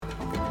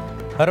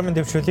Харин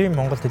дэвшүүлийн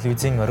Монгол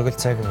телевизийн оргил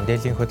цаг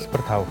мэдээллийн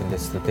хөтөлбөр 5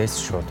 хүндээс студиэс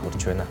шууд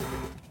хүрч байна.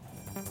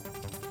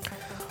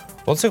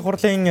 Улсын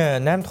хурлын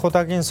 8 дахь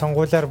удаагийн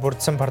сонгуулиар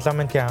бүрдсэн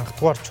парламентын анх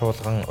дугаар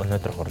чуулган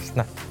өнөөдөр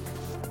хурлана.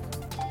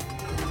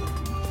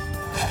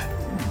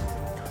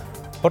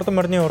 Хурдан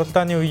морины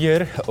уралдааны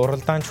үеэр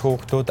уралдаанч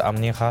хүүхдүүд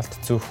амны хаалт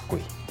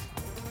зүүхгүй.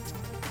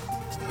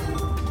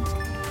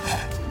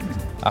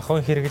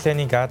 Ахуйн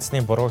хэрэглээний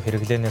газны буруу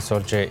хэрэглээнээс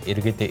олж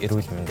иргэд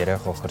эрүүл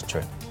мэндээрээ хохирч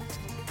байна.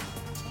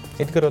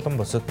 Эдгээр болон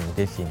бусад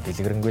мэдээллийн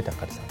дэлгэрэнгүй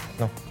анхаарлаа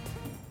татна.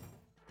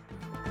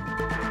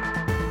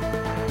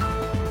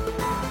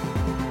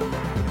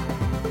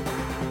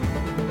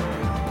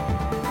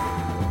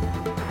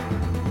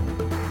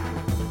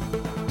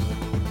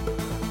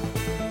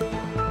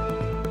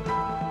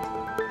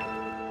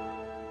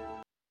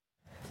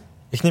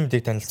 Эхний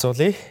мэдээг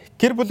танилцуулъя.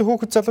 Гэр бүл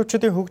хүүхэд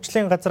залуучуудын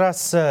хөгжлийн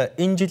газраас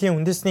энэ жилийн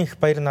үндэснийх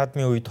баяр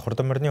наадмын үед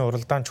хурдан морины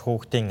уралдаанч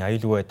хүүхдийн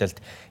аюулгүй байдалд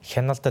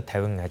хяналт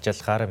тавин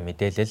ажиллагаар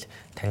мэдээлэл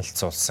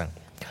танилцуулсан.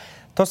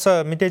 Тус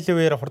мэдээллийн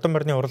үеэр хурдан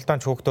морины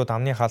уралдаанч хүүхдүүд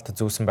амны хаалт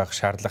зүүсэн байх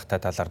шаардлагатай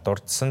талаар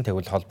дурдсан.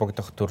 Тэгвэл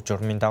холбогдох төр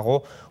журмын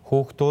дагуу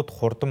хүүхдүүд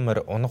хурдан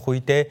морь унах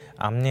үедээ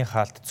амны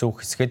хаалт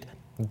зүүх хэсгэд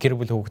гэр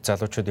бүл хүүхэд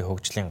залуучуудын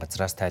хөгжлийн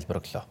газраас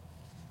тайлбар өглөө.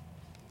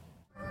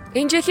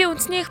 Энэ жилийн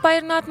үндэснийх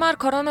баяр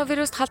наадмаар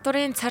коронавирус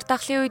халдварын цар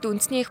тахлын үед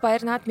үндэснийх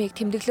баяр наадмыг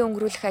тэмдэглэн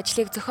өнгөрүүлэх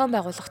ажлыг зохион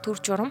байгуулах төр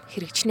журам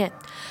хэрэгжинэ.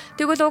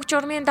 Тэгвэл уг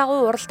журмын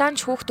дагуу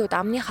уралдаанч хүүхдүүд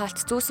амны хаалт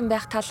зүүсэн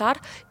байх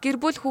талаар гэр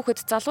бүл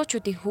хүүхэд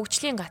залуучуудын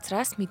хөгжлийн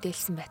газраас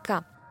мэдээлсэн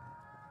байдаг.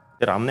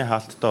 Амны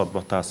хаалттай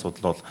холбоотой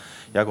асуудал бол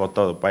яг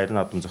одоо баяр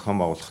наадам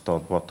зохион байгуулахтай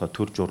холбоотой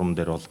төр журам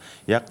дээр бол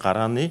яг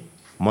гарааны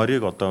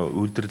морийг одоо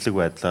үйлдвэрлэх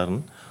байдлаар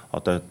нь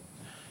одоо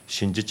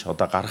шинжиж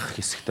одоо гаргах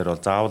хэсэгтэр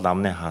бол заавал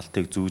амны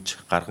хаалтыг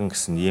зүүж гарган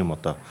гэсэн ийм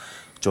одоо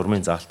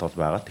журмын заалт бол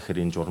байгаа.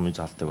 Тэгэхээр энэ журмын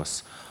заалтыг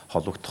бас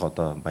холбогдох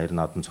одоо баяр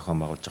наадам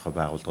зохион байгуулж байгаа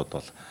байгууллагууд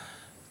бол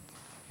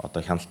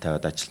одоо хяналт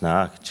тавиад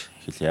ажиллана гэж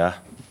хэлье.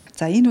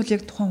 За энэ бол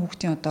яг тухайн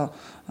хүүхдийн одоо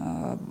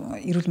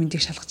эрүүл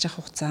мэндийг шалгаж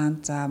явах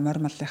хугацаанд, за морь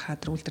маллынхаа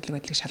үйлдвэрлэх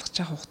байдлыг шалгаж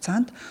явах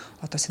хугацаанд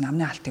одоо энэ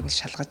амны хаалтыг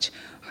бол шалгаж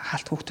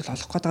хаалт хүүхдүүд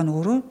олох гэдэг нь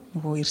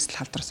нөгөө эрсдэл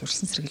халдвараас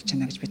урьдчилан сэргийлж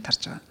байна гэж бид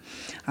тарж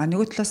байгаа.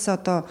 Нөгөө талаас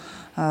одоо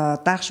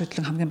даах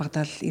шүтлэн хамгийн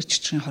багадаа 90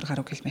 жижигхэн 20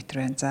 гаруй км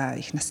байна. За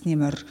их насны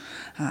морь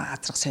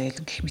азрах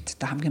соёлон гэх мэт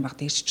одоо хамгийн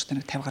багадаа 90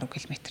 жижигхэн 50 гаруй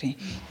км-ийн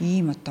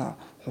ийм одоо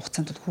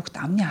хугацаанд бол хүүхд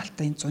амны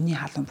хаалтаа энэ зуны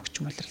хаалуун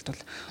бөхчм үйлрэлт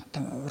бол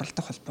одоо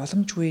уралдах бол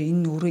боломжгүй.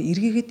 Энэ өөрөө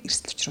эргээгээд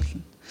эрсдэл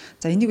учруулна.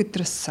 За энийг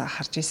өдрөөс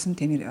харж ирсэн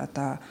тийм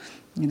одоо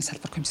энэ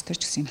салбар комисстэй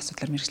ч гэсэн энэ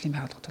асуудлаар мэргэжлийн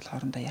байгууллагууд бол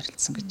хоорондоо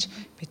ярилцсан гэж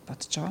бид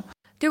бодож байгаа.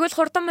 Тэгвэл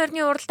хурдан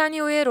морины уралдааны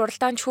үеэр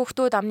уралдаанч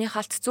хүүхдүүд амны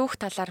хаалт зүүх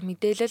талаар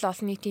мэдээлэл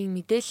олон нийтийн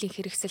мэдээллийн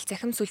хэрэгсэл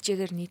захим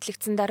сүлжээгээр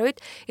нийтлэгдсэн даруйд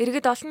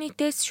иргэд олон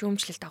нийтээс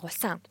шүүмжлэлт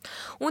агуулсан.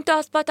 Үүнтэй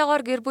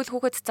холбоотойгоор гэр бүл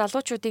хүүхэд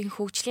залуучуудын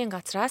хөгжлийн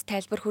газраас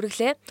тайлбар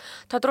хүргэлээ.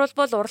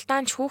 Тодорхойлбол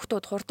уралдаанч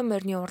хүүхдүүд хурдан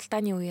морины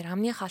уралдааны үеэр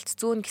амны хаалт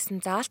зүүн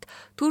гэсэн заалт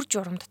төр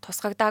журамд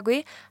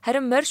тусгагдаагүй.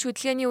 Харин морь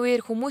шүтлгээний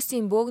үеэр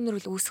хүмүүсийн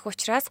бөөгнөрөл үүсэх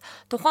учраас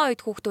тухайн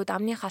үед хүүхдүүд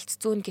амны хаалт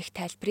зүүн гэх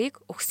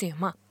тайлбарыг өгсөн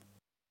юм а.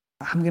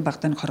 Хамгийн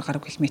багадаа 20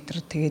 гаруй км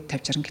тэгээд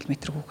 50-60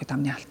 км хүүхэд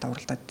амны хаалтаа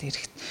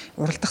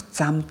уралдах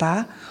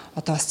замдаа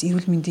одоо бас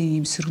эрүүл мэндийн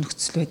ийм сөрөг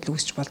нөхцөл байдал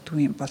үүсч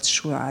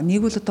болзошгүй.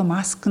 Нэг бол одоо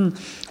маск нь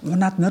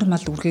унаад морь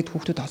мал үргээд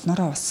хүүхдүүд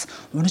олноороо бас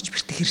унаж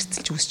бэртэх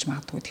хэрэгцэлж үүсч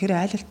магадгүй. Тэгэхээр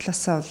айл ал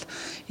талаасаа бол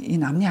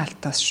энэ амны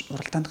хаалтаас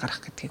уралдаанд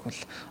гарах гэдгийг бол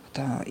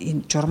одоо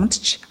энэ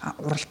журманд ч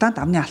уралдаанд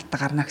амны хаалтаа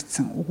гарна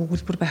гэсэн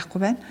өгүүлбэр байхгүй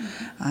байна.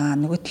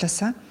 Нөгөө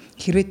талаасаа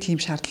хэрвээ тийм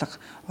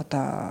шаардлага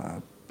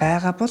одоо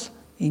байгаа бол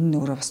энэ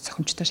өөрөө бас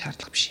зохимжтой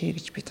шаардлага биш ээ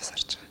гэж би бас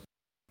харж байгаа.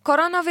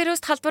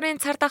 Коронавирус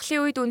халдварын цар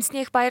тахлын үед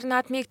үндэснийх баяр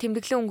наадмыг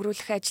тэмдэглэн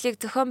өнгөрүүлэх ажлыг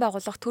зохион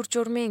байгуулах төр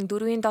журмын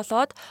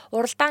 4-7-д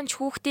уралдаанч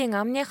хүүхдийн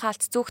амны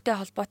хаалт зүүхтэй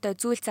холбоотой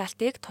зүйл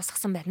заалтыг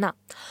тусгасан байна.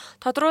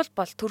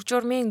 Тодорхойлбол төр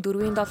журмын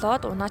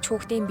 4-7-д унаач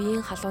хүүхдийн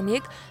биеийн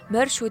халууныг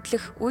морь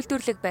шүтлэх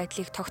үйлдвэрлэх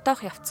байдлыг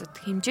тогтоох явцад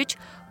хэмжиж,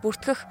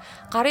 бүртгэх,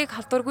 гарыг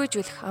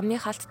халдваргүйжүүлэх амны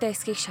хаалттай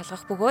эсхийг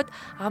шалгах бөгөөд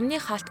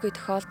амны хаалтгүй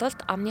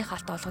тохиолдолд амны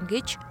хаалт олгоно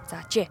гэж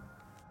заажээ.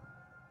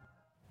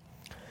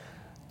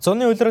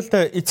 Зуны улиралд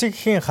эцэг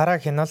эхийн хараа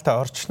хяналт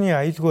орчны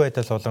аюулгүй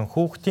байдал болон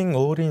хүүхдийн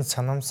өөрийн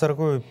санамсар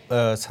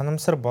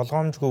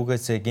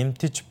болгоомжгүйгээс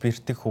гэмтэж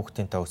бэртэх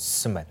хүүхдийн тоо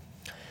өссөн байна.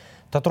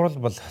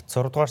 Тодорхойлбол 6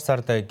 дугаар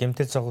сард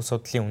гэмтэл зохих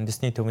судлалын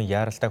үндэсний төвийн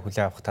яаралтай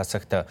хүлээн авах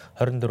тасагт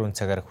 24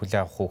 цагаар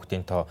хүлээн авах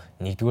хүүхдийн тоо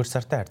 1-р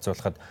сартай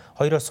харьцуулахад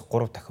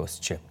 2-3 дахин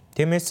өсчээ.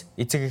 Тиймээс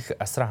эцэг эх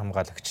асран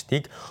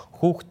хамгаалагчдыг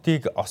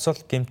хүүхдийг осол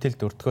гэмтэл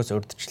өртгөөс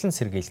урьдчилан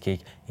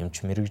сэргийлэхийг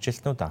эмч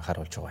мэргэжилтнүүд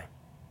анхааруулж байгаа юм.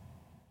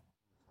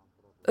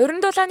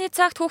 Өрн дулааны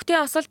цагт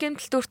хүүхдийн осол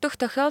гэмтэлд өртөх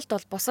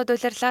тохиолдол бусад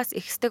улирлаас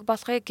ихсдэг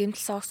болохыг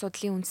гэмтэл соох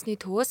судлалын үндэсний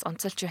төвөөс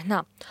онцолж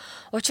байна.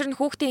 Учир нь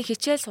хүүхдийн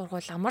хичээл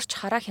сургууль амарч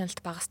хараа хяналт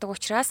багасдаг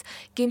учраас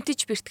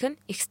гэмтэж бэртэх нь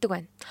ихсдэг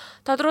байна.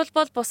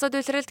 Тодорхойлбол бусад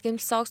улиралд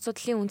гэмтэл соох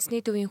судлалын үндэсний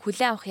төвийн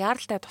хүлээн авах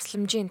яаралтай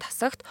тусламжийн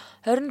тасагт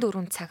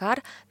 24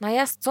 цагаар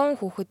 80-аас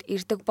 100 хүүхэд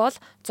ирдэг бол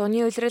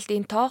зуны улиралд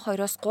энэ тоо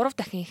 2-3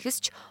 дахин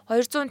ихсэж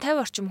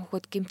 250 орчим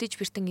хүүхэд гэмтэж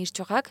бэртэн ирж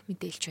байгааг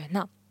мэдээлж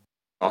байна.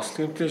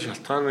 Ослын гэмтлийн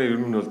шалтгааны ер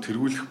нь бол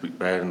тэргүүлэх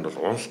байранд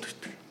бол уналт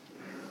гэдэг.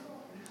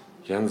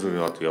 Янз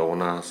бүрийн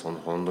явнаа,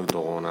 сунах, ундаг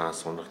дугуйнаа,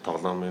 сунах,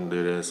 тоглоомын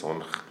дээрээ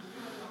сунах,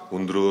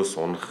 өндрөөс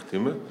унах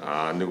тийм ээ.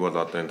 Нэг бол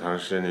энэ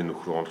таншааны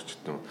нөхрөө унахч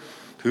гэдэг.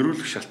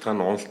 Тэргүүлэх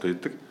шалтгаан уналт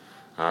байдаг.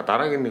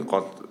 Дараагийн нэг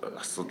гол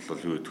асуудал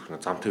бол юу гэдэг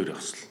вэ? Зам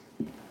тээврийн осол.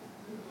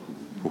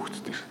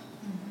 Хүүхдүүд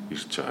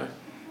ирж байгаа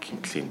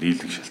гэмтлийн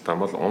дийлэх шалтгаан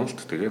бол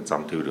уналт, тэгээд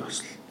зам тээврийн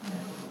осол.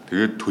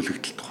 Тэгээд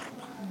төлөгдөлт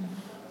хорбоо.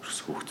 Ерөөс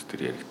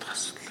хүүхдүүд яригдах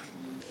асуудал.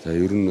 За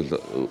ер нь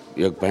бол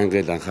яг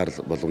байнгын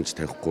анхаарал боломж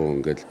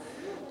тавихгүй ингээл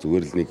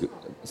зүгээр л нэг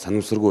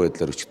санамсаргүй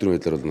байдлаар өчтөр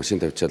байдлаар бол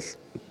машин тавьчаал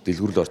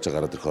дэлгүүрлэл орж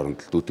гараад ирэх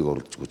хооронд дүүтийг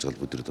оруулж гүйж гал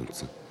бүдрээд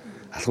унтсан.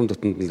 Алхам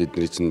дотнод нь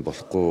эдний чинь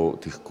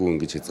болохгүй, тэхгүй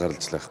ингэж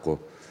хязгаарлажлахгүй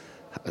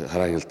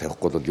хараа хяналт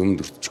тавихгүй бол юм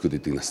дөртчих гээд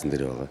идэг насан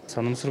дээр байгаа.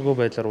 Санамсаргүй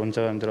байдлаар унж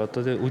байгаа юм дээр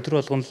одоо өдөр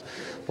болгон л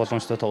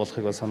боломжтой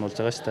тоглохыг бол сануулж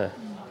байгаа шүү дээ.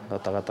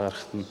 Одоо гадаа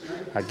гарахт нь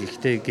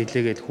гэхдээ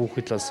гэлээгээд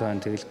хүүхэд л болсон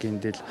тэгэл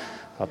гиндэл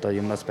одоо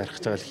юмнаас барих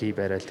гэж байгаа л хий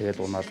барайл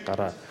тэгэл унаал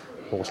гараа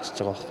хугалчиж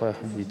байгаа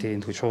байхгүй.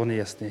 Тэгээд энэ шууны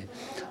ясны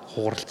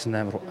хугаралч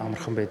амар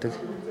амархан байдаг.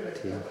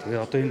 Тийм.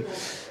 Тэгээ одоо энэ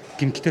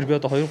гимтэлтэр би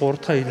одоо 2-3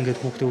 дахь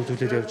ингээд хүүхдээ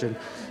үзүүлээд явж байна.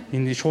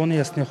 Энэ шууны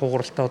ясны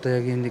хугаралтаа одоо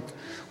яг энэ нэг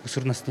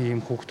өсвөр насны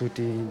юм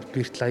хүүхдүүдийн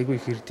бэртэл айгүй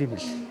их ирдэм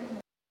бил.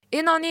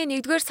 Энэ оны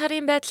 1-р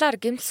сарын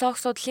байдлаар гэмтэл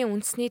согс судлалын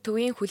үндэсний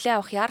төвийн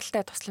хүлээн авах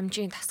яаралтай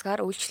тусламжийн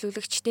тасгаар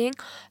үйлчлүүлэгчдийн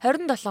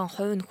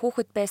 27% нь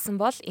хүүхэд байсан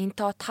бол энэ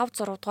тоо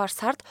 5-6 дугаар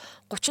сард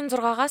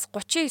 36-аас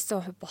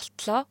 39%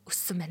 болтлоо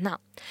өссөн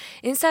байна.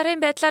 Энэ сарын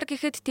байдлаар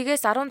гэхэд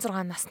тгээс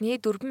 16 насны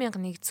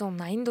 4184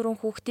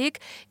 хүүхдийг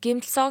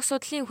гэмтэл согс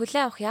судлалын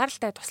хүлээн авах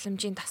яаралтай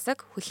тусламжийн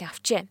тасаг хүлээн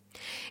авчээ.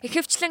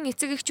 Ихэвчлэн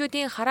эцэг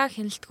эхчүүдийн хараа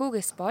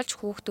хяналтгүйгээс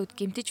болж хүүхдүүд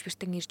гэмтэж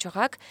бэртэн ирж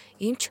байгааг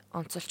эмч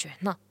онцолж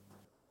байна.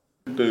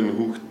 Одоо энэ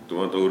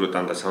хүүхэд өөрөө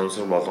дандаа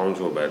сансар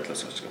боломжгүй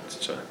байдлаас очиж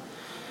гэмтэж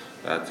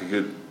байгаа.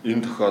 Тэгээд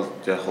энэ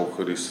тохиолдолд яг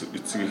хөөхөр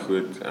эцэг их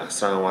үед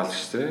асаан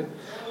хамгаалагчтай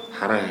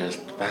хараа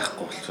хяналт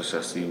байхгүй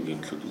болчихоос ийм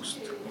гэмтлүүд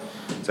үүсдэг.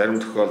 Зарим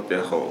тохиолдолд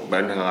яг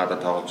байрны хагаадаа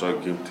тоглож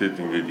байгаа гэмтээд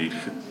ингээд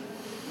ирэхэд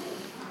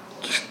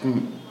гэрт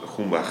нь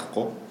хүн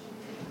байхгүй.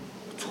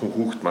 Зөвхөн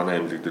хүүхэд манай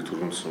эмнэлэг дээр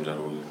төрийн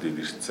тусламжаар үлдээд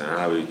ирсэн.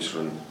 Аав ээж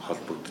рүү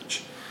холбогдож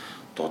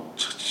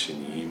дуудчих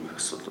жишээний ийм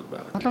асуудал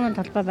байгаа. Олон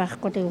талбай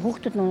байхгүй тэгээ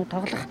хүүхдүүд нөгөө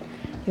тоглох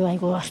юу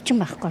айгүй орчин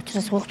байхгүй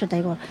учраас хүүхдүүд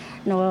айгүй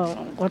нөгөө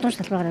гудамж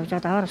талбайгаар явж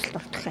аваар усалт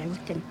орчих айгүй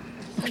тийм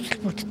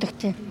нөхцөл бүрддэг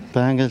тийм.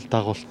 Байнга л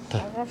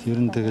дагуултай. Ер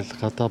нь тэгэл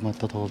гадаа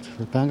мадаа тоглож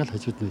байнга л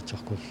хажууд нээж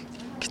явахгүй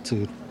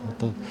хэцүү.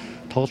 Одоо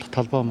тоглох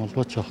талбай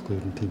молбооч явахгүй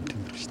ер нь тийм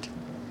шүү дээ.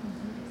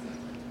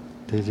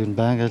 Тэгэл ер нь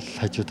байнга л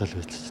хажуудаа л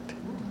байцдаг.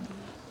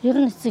 Ер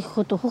нь эцэг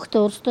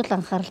хүүхдээ өөрсдөө л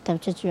анхаарал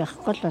тавьж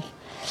байхгүй бол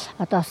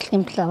одоо осол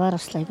гэмтэл аваар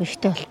усал айгүй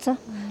ихтэй болцсон.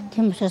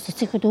 Тийм учраас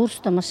эцэг эхүүд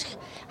өөрсдөө маш их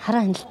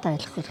хараа хяналттай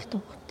ойлгох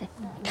хэрэгтэй хүүхдээ.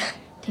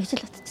 Тэгж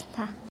л утсан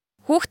та.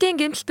 Хүүхдийн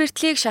гэмтэл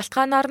бэртлийг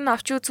шалтгаанаар нь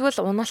авч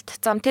үзвэл уналт,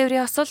 зам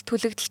тээврийн осол,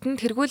 төлөгдөлтөнд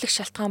тэргүүлэх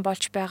шалтгаан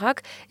болж байгааг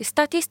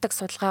статистик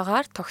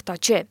судалгаагаар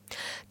тогтоожээ.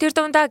 Тэр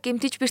дундаа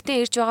гэмтэж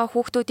бэртэн ирж байгаа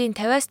хүүхдүүдийн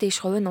 50-аас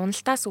дээш хувь нь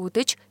уналтаас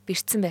үүдэж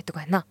бэртсэн байдаг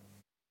байна.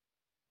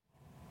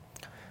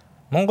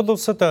 Монгол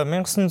улсад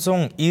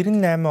 1998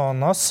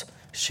 оноос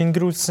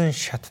шингэрүүлсэн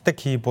шатдаг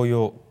хий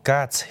буюу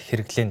газ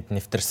хэрэглээнд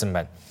нэвтэрсэн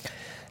байна.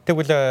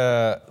 Тэгвэл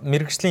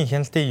мэргэжлийн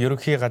хяналтын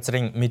ерөнхий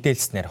газрын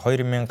мэдээлснээр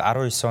 2019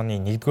 оны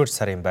 1-р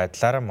сарын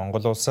байдлаар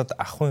Монгол улсад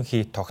ахуйн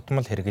хий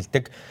тогтмол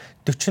хэрэгэлдэг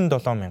 47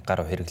 мянган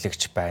гаруй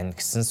хэрэглэгч байна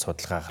гэсэн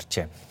судалгаа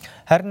гарчээ.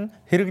 Харин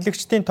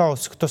хэрэглэгчдийн тоо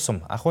өсөх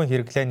тусам ахуйн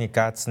хэрэглээний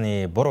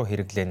газны буруу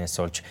хэрэглээнээс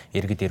олж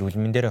иргэд эрүүл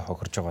мэндээр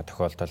хохирж байгаа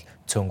тохиолдол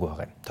цөөнгүй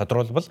байгаа юм.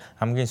 Тодорхойлбол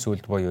хамгийн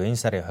сүүлд буюу энэ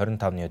сарын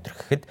 25-ны өдөр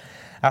гэхэд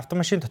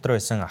автомашин дотор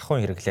байсан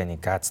ахуйн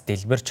хэрэглээний газ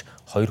дэлбэрч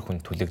 2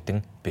 хүн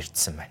түлэгдэн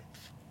бэртсэн байна.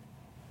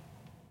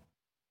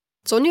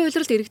 Зуны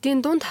улиралд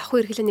иргэдийн дунд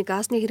ахуйн хэрэглээний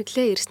газны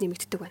хэрэглээ эрс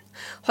нэмэгддэг байна.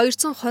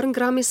 220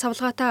 граммын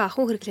савлгаатай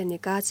ахуйн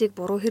хэрэглээний газыг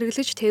буруу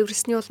хэрэглэж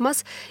тээвэрлсэний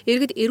улмаас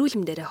иргэд эрүүл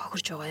мэндээрээ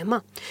хохирж байгаа юм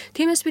а.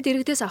 Тиймээс бид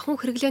иргэдээс ахуйн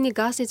хэрэглээний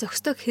газны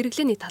зохистой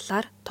хэрэглээний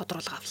талаар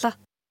тодорхойлго авлаа.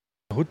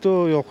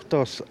 Хөдөө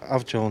явахдаа бас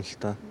авч явна л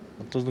та.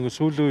 Одоо нэг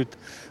сүүлийн үед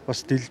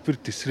бас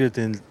дэлбэр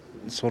тесрээд энэ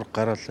сураг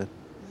гараалаа.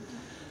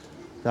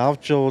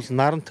 Авч явбал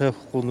наран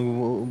тавихгүй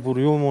нэг бүр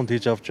юм уу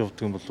хийж авч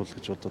явдаг юм болов уу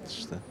гэж бодоод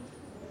шүү дээ.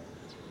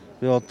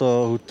 Би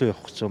одоо хөдөө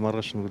явах гэж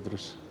маргааш нэг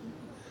өдрөөс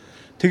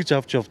тэгж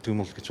авч явдаг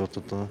юм бол гэж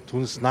бодод байна.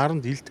 Түүнээс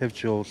наранд ил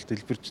тавьж явбал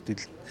дэлбэрч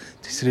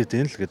тесрээд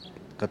байна л гэд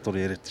гадуур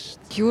яриад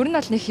шүү дээ. Ер нь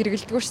бол нэг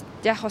хэрэгэлдэггүй шүү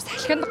дээ. Яг хөө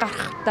салхинд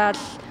гарахтаа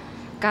л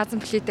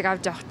газын плитийг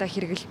авч явахтаа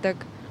хэрэгэлдэг.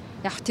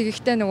 Яг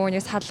тэгэхдээ нөгөө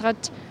нэг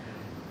салгаж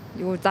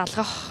юу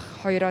залгах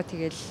хоёроо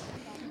тэгэл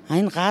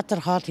энэ газар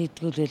хоол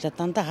хийдгүүлээ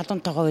дандаа халуун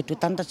тогоо байдаг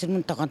дандаа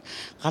сэрмэн тогоонд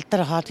гал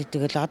дээр хоол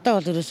хийдэг л одоо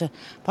бол ерөөсө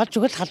болж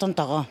өгөл халуун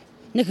тогоо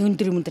нэг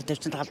өндөр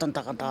тавьчихсан халуун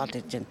тогоонд хоол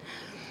хийж байна.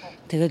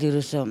 Тэгээд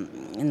ерөөсө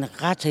энэ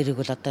газ хэрэг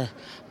бол одоо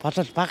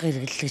болол бага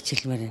хэрэглэлж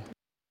хэлмээр байна.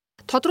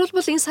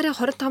 Тодорхойлбол энэ сарын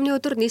 25-ны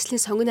өдөр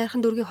нийслэлийн сонгон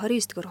найрхан дүүргийн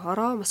 29-р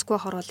хороо Москва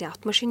хорооллын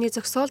автомашины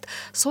зогсоолд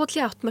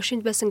суудлын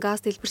автомашинд байсан газ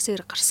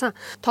дэлбэрсээр гарсан.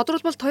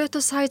 Тодорхойлбол Toyota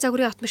Сай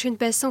загварын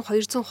автомашинд байсан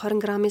 220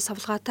 граммын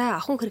савлгаатай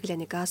ахуйн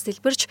хэрэглээний газ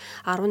дэлбэрч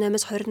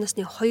 18-аас 20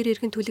 насны 2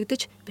 иргэн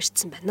түлэгдэж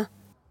бэртсэн байна.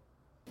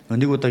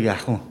 Нэг удаагийн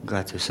ахуйн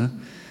газ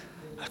байсан.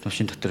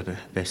 Автомашин дотор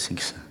байсан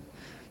гэсэн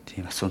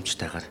тийм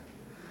асуумжтайгаар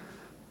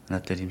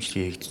надад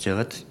имчилгээ хийгдэж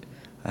байгаад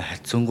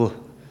хайцангуй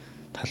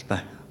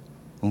талбай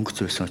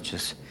өнгөц байсан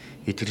учраас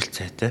эдгэрэл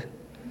цайтай.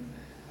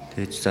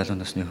 Тэгээд залуу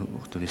насны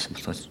хүмүүс байсан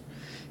болохоос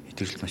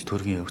эдгэрэл маш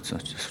төргийн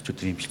явагдсан учраас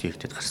өчигдөр имчилгээ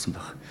хийгдээд гарсан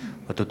баг.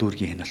 Одоо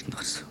дүүргийн хяналтанд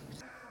гарсан.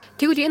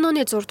 Тэгвэл энэ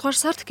оны 6 дугаар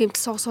сард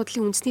гэмтэл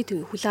согсуудлын үндэсний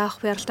төвийн хүлээн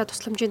авах байралтаа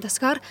тусламжийн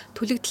тасгаар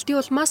түлэгдэлтийн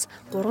улмаас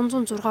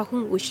 306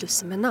 хүн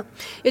үйлчлүүлсэн байна.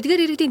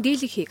 Эдгээр иргэдийн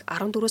дийлэнхийг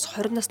 14-өөс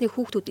 20 насны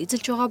хүүхдүүд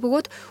эзэлж байгаа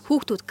бөгөөд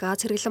хүүхдүүд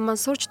газ хэрэглэн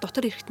мансуурч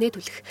дотор эрхтнээ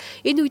түлэх.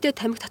 Энэ үедээ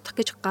тамхи татах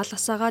гэж гал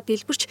асаагаа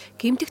дэлбэрч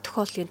гэмтэх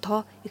тохиолдлын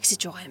тоо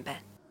ихсэж байгаа юм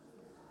байна.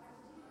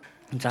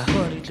 За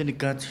ахуйн хэрэглээний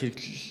газ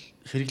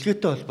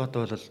хэрэглгээтэй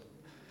холбоотой бол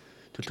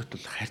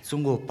төлөвтөл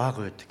харьцангуй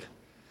бага байдаг.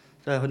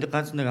 За яг нэг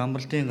ганц нэг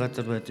амралтын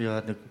газар байж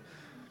байгаа нэг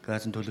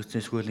газын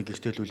төлөвлөсөн эсвэл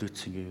гэртэл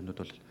үлэгдсэн гэх юмуд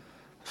бол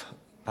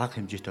бага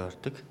хэмжээтэй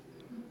ордог.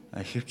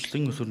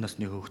 Хөвчлэн өсвөр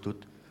насны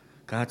хүүхдүүд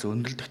газ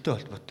өндөрлөлттэй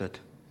холбоотой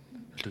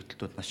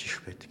төлөвлөлтүүд маш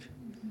их байдаг.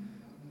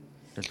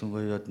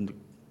 Ялангуяа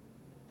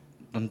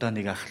дундаа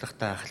нэг ахлах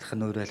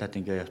нь уриалаад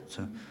ингээ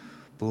явцсан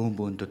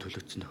бөөндөө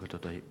төлөвлөсөн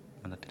тохиолдод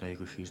манай дээр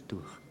айгүй их ирдэг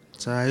баг.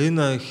 За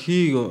энэ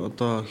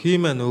хий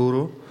маань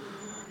өөрөө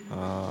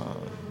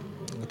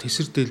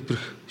тэсэр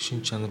дэлбэрэх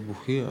шин чанар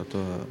бүхий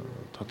одоо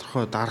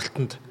тодорхой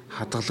даралтанд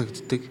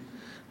хадгалагддаг,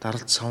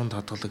 даралт савнд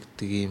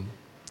хадгалагддаг ийм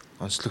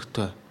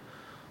онцлогтой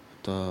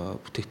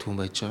одоо бүтээгдэхүүн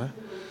байж байгаа.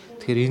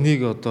 Тэгэхээр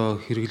энийг одоо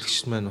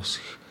хэрэглэгч маань бас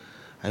их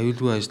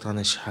аюулгүй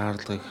ажиллагааны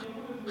шаардлагыг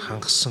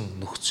хангасан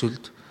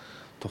нөхцөлд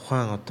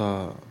тухайн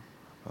одоо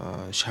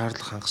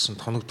шаардлага хангасан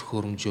тоног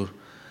төхөөрөмжөөр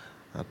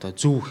одоо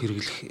зөв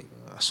хэрэглэх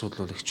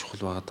асуудал бол их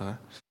чухал байгаа.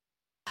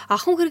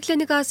 Ахуйн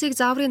хэрэглээний газыг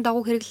зааврын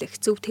дагуу хэрэглэх,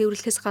 зөв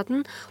тээвэрлэхээс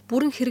гадна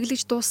бүрэн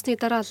хэрэглэж дууссаны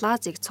дараа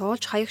лазыг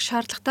цоолж хаях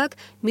шаардлагатайг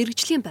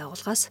мэргэжлийн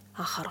байгууллагаас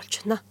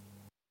анхааруулж байна.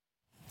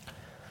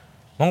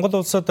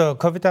 Монгол улсад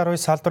COVID-19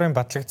 салбарын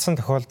батлагдсан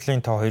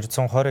тохиолдлын тоо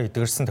 220,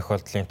 эдгэрсэн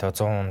тохиолдлын тоо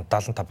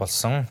 175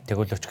 болсон.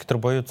 Тэгвэл өчигдөр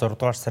буюу 6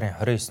 дугаар сарын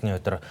 29-ний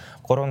өдөр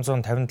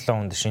 357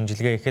 хүнд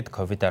шинжилгээ хийхэд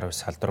COVID-19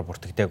 салбар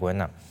бүртгэдэг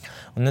байна.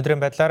 Өнөөдрийн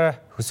байдлаар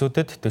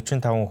хөсөөдөд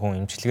 45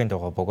 хүн эмчилгээнд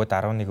байгаа бөгөөд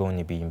 11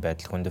 хүний биеийн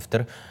байдал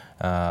хүндөвтөр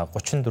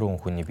 34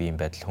 хүний биеийн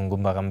байдал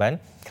хөнгөн байгаа юм байна.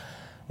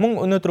 Мөн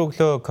өнөөдөр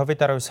өглөө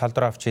COVID-19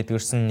 салбар авч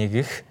эдгэрсэн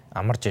нэг их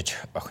амарж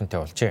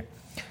охинтой болжээ.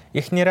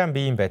 Их нэрэн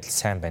биеийн байдал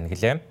сайн байна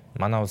гэлээ.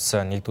 Манай улс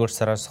 1-р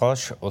сараас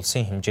хойш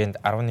улсын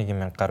хэмжээнд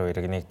 11,000 гаруй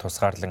иргэнийг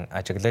тусгаарлан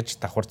ажиглаж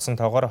давхардсан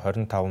тоогоор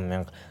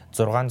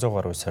 25,600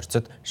 гаруй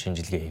сорьцод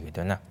шинжилгээ хийгээд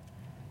байна.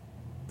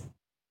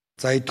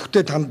 За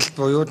идэвхтэй тандалт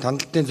буюу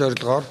тандалтын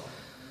зорилгоор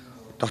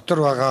дотор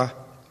байгаа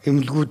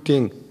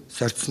эмнэлгүүдийн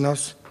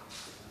сорьцноос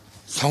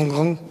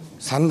сонгон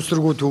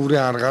санамсаргүй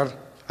төврийн аргаар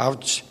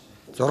авч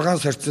 6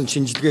 сорьцон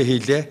шинжилгээ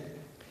хийлээ.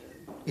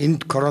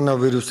 Энд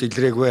коронавирус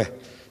илрээгүй.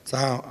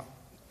 За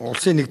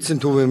улсын нэгдсэн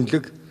төв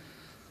эмнэлэг,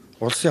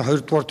 улсын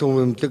 2-р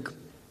төв эмнэлэг,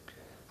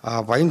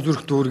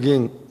 Баянзүрх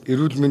дүүргийн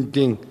эрүүл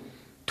мэндийн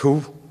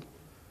төв,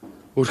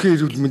 өрхийн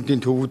эрүүл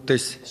мэндийн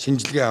төвүүдээс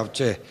шинжилгээ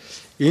авчээ.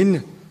 Энэ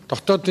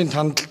дотоодын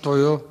тандалт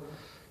буюу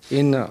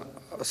энэ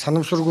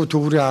санамсаргүй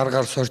төврийн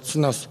аргаар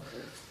сорьцсоноос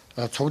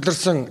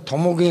цугларсан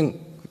томоогийн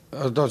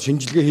одоо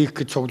шинжилгээ хийх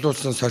гэж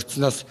цуглуулсан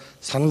сорьцсоноос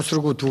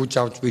санамсаргүй төвж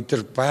авч бид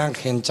нар байнга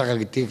хянаж байгаа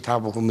гэдгийг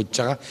та бүхэн мэдж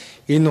байгаа.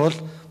 Энэ бол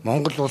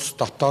Монгол улс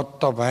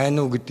дотооддоо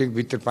байна уу гэдгийг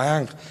бид нар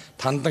байнга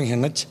тандан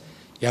хянаж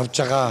явж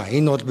байгаа.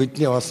 Энэ бол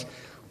бидний бас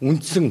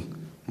үндсэн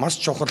маш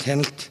чухал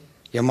хяналт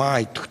юм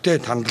аа, идэвхтэй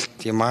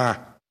тандалт юм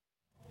аа.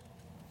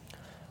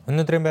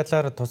 Өнөөдрийн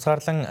байдлаар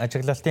тусгаарлан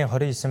ажиглалтын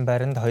 29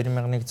 байранд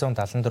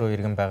 2174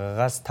 иргэн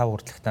байгаагаас 5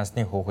 хүртэлх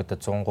насны хүүхэд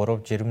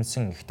 103,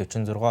 жирэмсэн их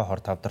 46, хор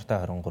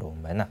тавдартай 23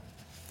 хүн байна.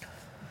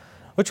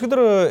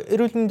 Өчигдөр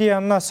эрүүл мэндийн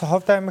яамнаас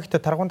Ховд аймагт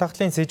таргуун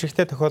тахлын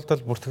сэжигтэй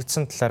тохиолдол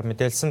бүртгэгдсэн талаар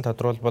мэдээлсэн.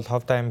 Тодорхойлбол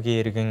Ховд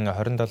аймгийн иргэн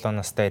 27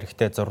 настай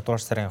эрэгтэй 6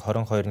 дугаар сарын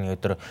 22-ны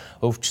өдөр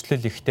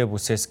өвчлөл ихтэй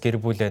бүсээс гэр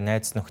бүл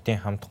найз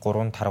нөхдийн хамт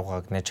 3 таргуу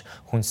агнаж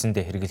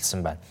хүнсэндээ хэрэгэлсэн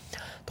байна.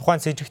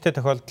 Тухайн сэжигтэй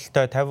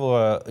тохиолдолтой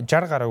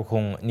 60 гаруй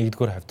хүн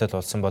 1-р хавьтал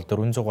болсон бол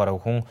 400 гаруй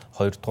хүн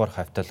 2-р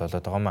хавьтал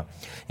болоод байгаа юм.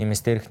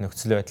 Иймээс дээрх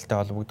нөхцөл байдалтай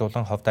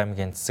холбогдуулан Ховд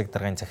аймгийн засаг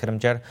даргын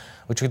захирамжаар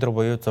өчигдөр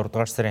буюу 6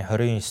 дугаар сарын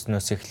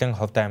 29-ноос эхлэн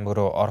Ховд аймаг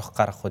руу орох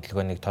гарах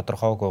хөдөлгөөнийг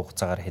тодорхойгүй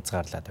хугацаагаар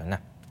хязгаарлаад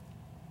байна.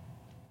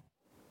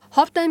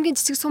 Ховд аймгийн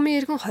цэцэг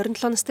сумын иргэн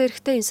 27 настай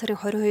эрэгтэй энэ сарын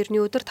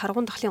 22-ны өдөр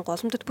таргуун тахлын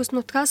голомдот бүс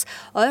нутгаас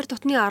ойр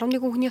дотны 11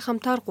 хүний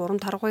хамтаар 3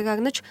 таргууг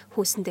агнаж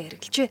хүнсэндээ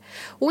хэрэглэжээ.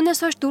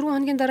 Үүнээс хойш 4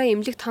 хоногийн дараа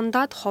эмнэлэг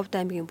тандаад Ховд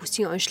аймгийн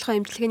бүсийн онцлогоо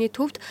эмчилгээний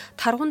төвд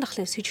таргуун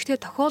тахлын сэжигтэй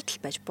тохиолдол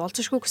байж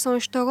болзошгүй гэсэн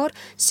онцлогоор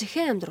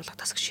сэхэн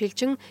амьдруулах тасаг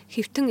шилжин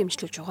хэвтэн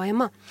эмчилж байгаа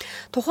юм а.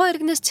 Тухайн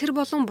иргэнээс цэр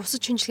болон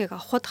бусад шинжилгээг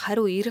авахд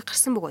хариу эерэг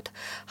гарсан бөгөөд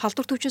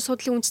халдвар төвчин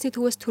судлалын үндэсний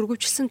төвөөс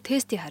төрөвчлсөн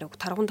тестийн хариуг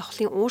таргуун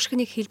тахлын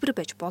уушгины хэлбэр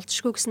байж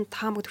болзошгүй гэсэн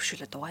таамаг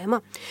төвшүүлээд байгаа.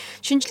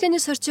 Шинжилгээний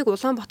сорьцыг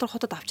Улаанбаатар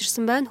хотод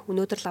авчирсан байна.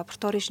 Өнөөдөр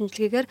лабораторийн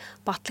шинжилгээгээр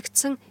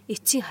батлагдсан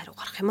эцсийн хариу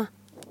гарах юм а.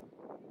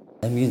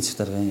 Аймгийн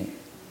засаг даргын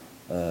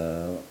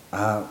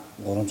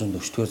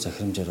А340-р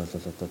захирамжаар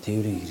бол одоо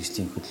тээврийн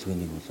хэрэгслийн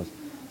хөдөлгөөнийг бол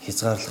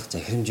хязгаарлах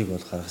захирамжийг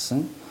бол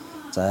гаргасан.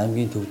 За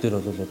аймгийн төв дээр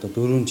бол одоо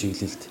 4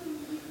 чиглэлд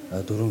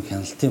 4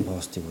 хяналтын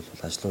постыг бол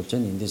ажиллуулж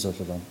байна. Эндээс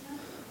бол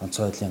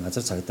онцгой байдлын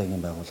газар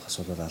цагдаагийн байгууллагаас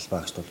бол албаа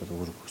агчд бол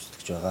үүрэг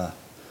гүйцэтгэж байгаа.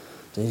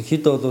 За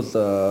ерөнхийдөө бол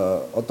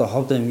одоо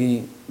Ховд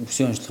аймгийн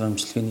бүсийн онцлогын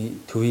эмчилгээний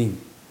төвийн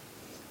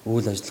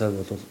үйл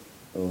ажиллагааг бол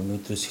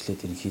өнөөдрөөс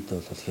эхлээд ерөнхийдөө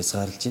бол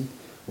хязгаарлаж байна.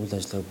 Үйл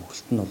ажиллагаа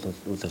бүхэлд нь бол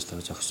үйл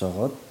ажиллагаа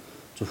зогсоогоод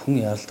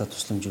зөвхөн яаралтай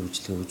тусламжийн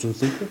үйлчилгээ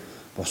үзүүлэх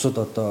бусад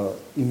одоо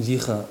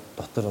эмнэлийнхаа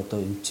дотор одоо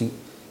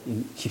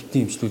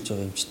хэвтэн эмчилүүлж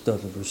байгаа эмчтэй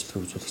бол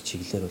үйлчилгээ үзүүлэх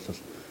чиглэлээр бол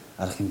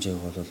арга хэмжээг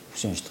бол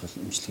бүсийн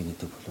онцлогын эмчилгээний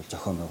төв бол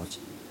зохион байгуулж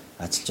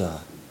ажиллаж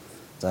байгаа.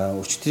 За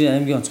өчигдрийн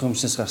аймгийн онцгой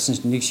эмчнээс гарсан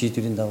нэг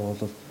шийдвэрийн дагуу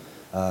бол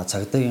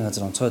цагдаагийн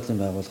газар онцгой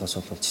байдлын байгууллагаас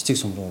бол цэцэг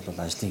сумруу бол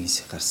ажлын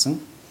хэсэг гарсан.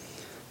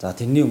 За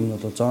тэрний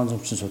өмнө бол зоон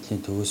зөвчн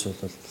судлалын төвөөс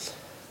бол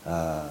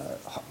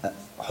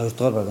 2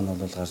 дугаар баг нь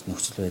бол гарч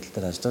нөхцөл байдал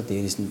дээр ажиллаад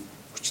дээрээс нь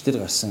хүчээр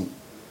гарсан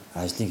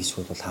ажлын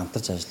хэсгүүд бол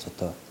хамтарч ажиллаж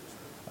одоо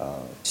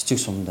цэцэг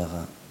сумд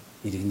байгаа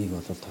иргэнийг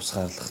бол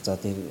тусгаарлах. За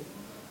дээр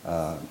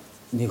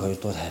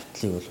 1-2 дугаар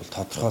хавьтлыг бол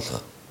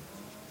тодорхойлох.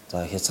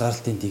 За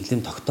хязгаарлалтын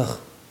дэглэм тогтоох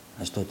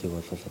ажлуудыг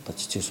бол одоо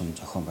цэцэг сум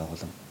зохион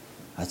байгуулан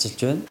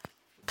ажиллаж байна.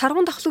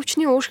 Таргуун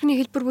дахлуучны уушгины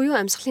хэлбэр буюу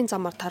амьсгалын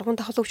замаар таргуун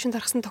дахлуучны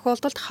тархсан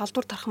тохиолдолд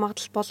халдвар тарах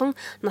магадлал болон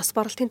нас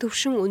баралтын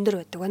түвшин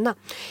өндөр байдаг байна.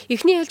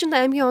 Эхний ээлжинд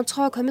аймгийн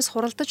онцгой комисс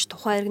хуралдаж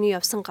тухайн иргэний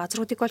явсан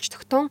газруудыг олж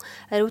тогтоон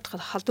ариут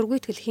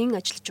халдваргүй итгэлхийн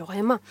ажиллаж байгаа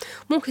юм а.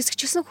 Мөн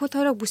хэсэгчилсэн хөл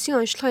хорой бүсийн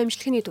онцлогын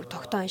эмчилгээний төв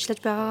тогтоон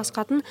ажиллаж байгаагаас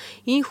гадна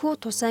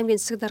ийхүү тус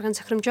аймгийн засаг даргын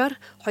захирамжаар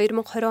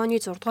 2020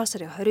 оны 6 дугаар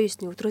сарын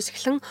 29-ний өдрөөс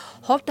эхлэн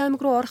Ховд аймаг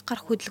руу орох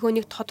гарах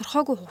хөдөлгөөнийг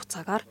тодорхойгүй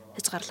хугацаагаар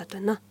хязгаарлаад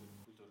байна.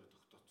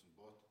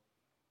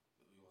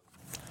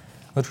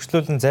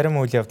 Өргөжлүүлэн зарим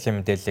үйл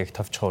явдлын мэдээллийг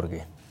товчхон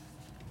хүргэе.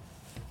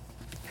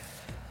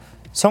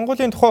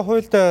 Сонгуулийн тухай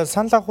хуульд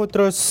санал авах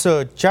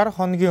өдрөөс 60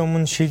 хоногийн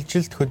өмнө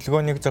шилжилт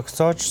хөдөлгөөнийг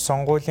зогсоож,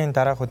 сонгуулийн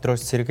дараах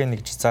өдрөөс сэргээ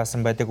нэгж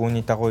заасан байдаг.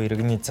 Үүний дагуу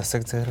иргэний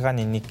засаг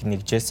захиргааны нэг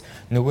нэгжээс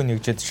нөгөө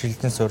нэгжэд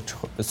шилдэн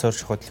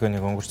суурьших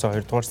хөдөлгөөнийг өнгөрсөн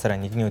 2 дугаар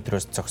сарын 1-ний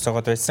өдрөөс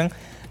зогсоогоод байсан.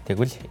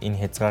 Тэгвэл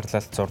энэ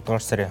хязгаарлалт 6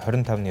 дугаар сарын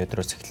 25-ны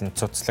өдрөөс эхлэн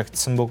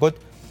цуцлагдсан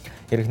бөгөөд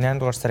Ирэх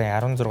 8 дугаар сарын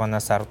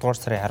 16-наас 10 дугаар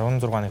сарын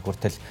 16-ны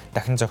хүртэл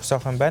дахин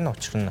зогсоох юм байна.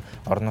 Учир нь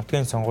орон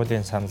нутгийн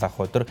сонгуулийн санал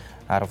авах өдөр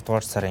 10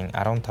 дугаар сарын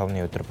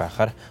 15-ны өдөр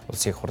байхаар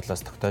улсын их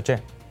хурлаас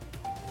тогтоожээ.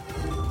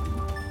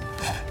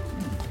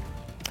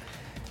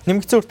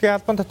 Нэмэгдсэн үртгийн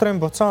албан татварын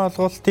буцаан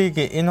олголтыг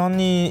энэ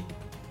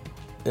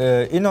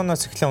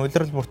оноос эхлэн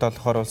улирал бүрт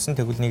олохоор болсон.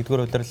 Тэгвэл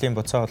 1-р улирлын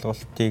буцаан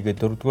олголтыг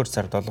 4-р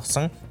сард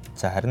олгосон.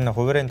 За харин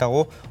хуваарийн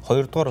дагуу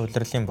 2-р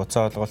улирлын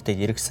буцаан олголтыг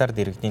эх сард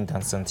иргэдийн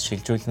дансанд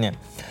шилжүүлнэ.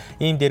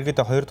 Ийм дэргэд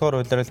 2-р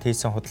улиралд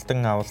хийсэн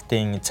худалдан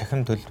авалтын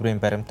цахим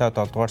төлбөрийн баримтаа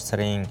 7-р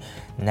сарын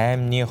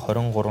 8-ны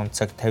 23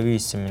 цаг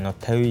 59 минут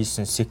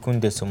 59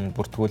 секундээс өмнө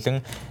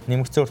бүртгүүлэн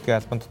нэмэгдсэн үртгийн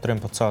албан татварын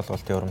буцаан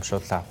олголтын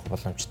урамшууллаа авах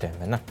боломжтой юм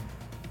байна.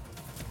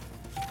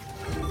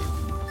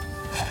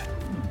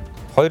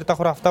 2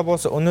 давхар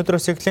автобус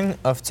өнөөдрөөс эхлэн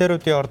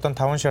офицеруудын ордон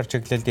 5 шар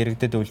чиглэлд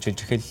иргэдэд үйлчилж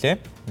эхэллээ.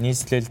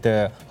 Нийслэлд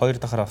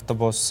 2 давхар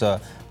автобус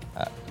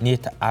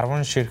нийт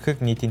 10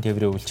 ширхэг нийтийн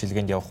тээврийн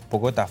үйлчилгээнд явах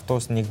бөгөөд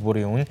автобус нэг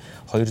бүрийн үнэ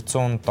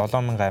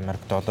 207,000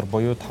 америк доллар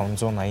буюу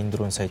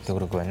 584 сая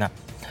төгрөг байна.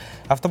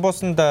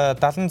 Автобусанд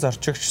 70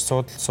 зорчигч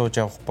суудлал сууж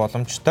явах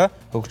боломжтой.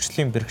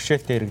 Хөгжлийн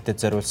бэрхшээлтэй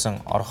иргэдэд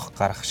зориулсан орох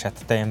гарах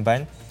шаттай юм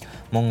байна.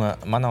 Мөн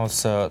манай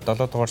улс 7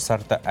 дугаар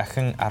сард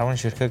ахин 10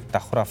 ширхэг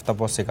давхар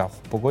автобусыг авах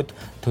бөгөөд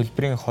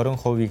төлбөрийн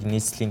 20%-ийг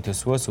нийслэлийн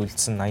төсвөөс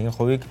үлдсэн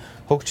 80%-ийг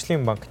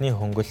хөгжлийн банкны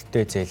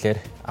хөнгөлөлттэй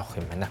зээлээр авах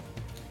юм байна.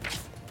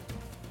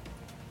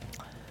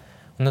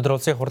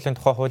 Өнөөдөр улсын хурлын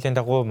тухай хуулийн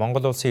дагуу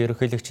Монгол улсын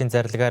ерөнхийлөгчийн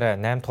зарлагаар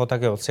 8 дахь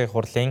удаагийн улсын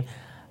хурлын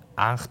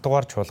анх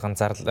дугаар чуулган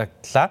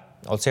зарлагдлаа.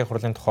 Улсын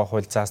хурлын тухай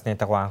хууль заасны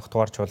дагуу анх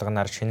дугаар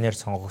чуулганаар шинээр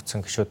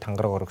сонгогдсон гишүүд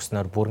тангараг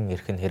өргөснөөр бүрэн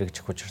эрх нь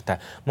хэрэгжих учиртай.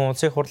 Мөн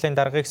улсын хурлын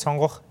даргаыг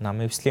сонгох,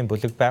 нам эвслийн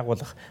бүлэг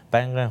байгуулах,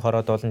 байнгын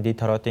хороод болон дид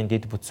хороодын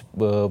дид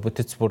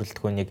бүтэц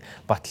бүрэлдэхүүнийг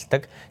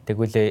баталдаг.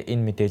 Тэгвэл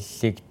энэ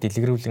мэдээллийг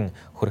дэлгэрүүлэн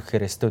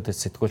хүргэхээр студид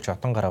сэтгүүлч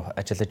Отон гарав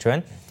ажиллаж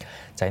байна.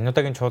 За энэ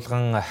удаагийн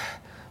чуулган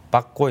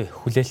баггүй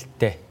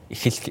хүлээлттэй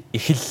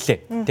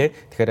эхэллээ.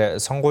 Тэгэхээр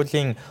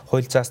сонгуулийн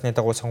хууль заасны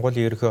дагуу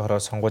сонгуулийн ерөнхий хороо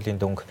сонгуулийн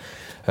дүнг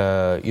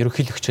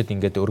ерөнхийлөгчөд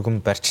ингээд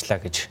өргөн барьчлаа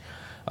гэж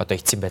одоо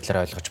эцсийн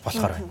байдлаар ойлгож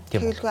болохоор байна.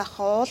 Тийм үү? Тэгэлгүй ах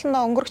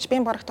уулна өнгөрөгч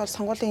биеийн барагт бол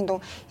сонгуулийн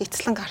дүн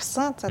эцэлэн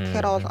гарсан. За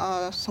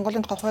тэгэхээр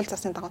сонгуулийн тухай хууль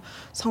заасны дагуу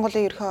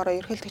сонгуулийн ерөнхий хороо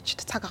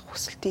ерөнхийлөгчд цаг авах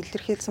хүсэлт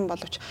илэрхийлсэн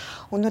боловч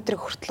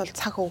өнөөдрийг хүртэл бол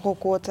цаг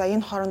өгөөгүй. За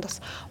энэ хооронд бас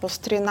улс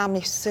төрийн нам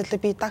эсэл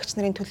бие дагч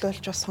нарын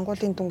төлөөлж бас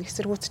сонгуулийн дүнг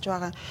эсэргүүцэж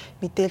байгаа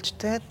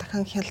мэдээлж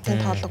дахин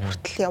хяналтын тооллого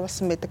хүртэл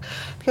явуулсан байдаг.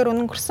 Тэгэхээр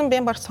өнгөрсөн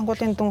биеийн барагт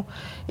сонгуулийн дүн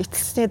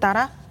эцэлсний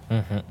дараа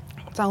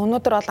за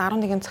өнөөдөр бол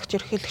 11 цагт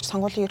ерөнхийлөгч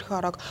сонгуулийн ерөнхий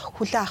хороог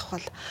хүлээн авах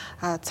бол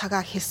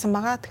цагаа хэлсэн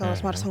байгаа. Тэгэхээр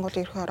улсмаар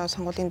сонгуулийн ерөнхий хороо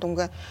сонгуулийн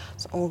дүнгээ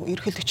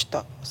ерөнхийлөгчд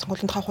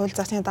сонгуулийн тухай хууль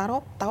заасны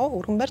дагуу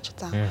өргөн барьж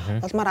за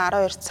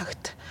улмаар 12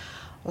 цагт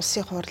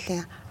улсын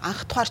хурлын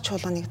анх дугаар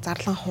чуулганыг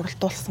зарлан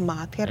хуралдуулсан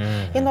байгаа. Тэгэхээр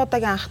энэ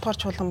удаагийн анх дугаар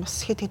чуулган бас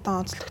хэд хэдэн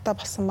онцлогтой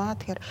болсон байгаа.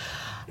 Тэгэхээр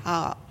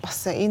бас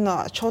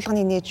энэ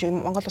чуулганы нээж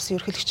Монгол Улсын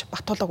ерөнхийлөгч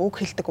Батулга үг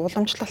хэлдэг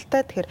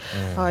уламжлалтай. Тэгэхээр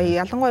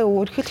ялангуяа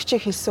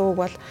ерөнхийлөгчийн хэлсэн үг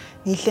бол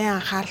нэлээд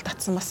анхаарал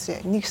татсан, бас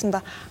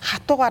нэгсэндээ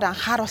хатуугаар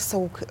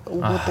анхааруулсан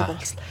үгүүдийг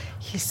бас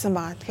хэлсэн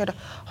байгаа. Тэгэхээр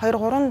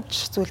 2-3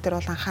 зүйл дээр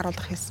бол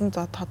анхааруулах хэлсэн.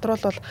 За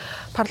тодорхойлбол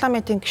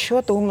парламентын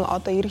гишүүд өмнө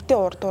одоо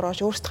иргэдийн урд дурууж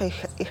өөрсдөө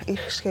их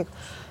хэсгийг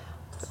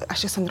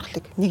ашиг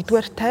сонирхлыг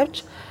нэгдүгээр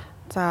тавьж,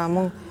 за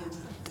мөн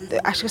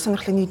ашиг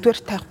сонирхлыг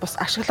нэгдүгээр тавих бус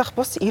ашиглах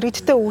бус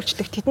иргэдтэй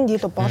үйлчлэх тэдэнд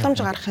илүү боломж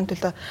гаргахын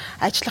төлөө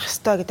ажиллах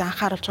ёстой гэдэг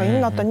анхааруулж байгаа.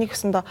 Энэ нь одоо нэг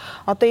гэсэндээ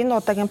одоо энэ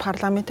удаагийн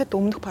парламентэд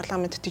өмнөх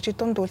парламентэд жижиг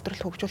дунд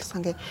үйлдвэрлэл хөгжүүлэх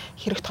сангийн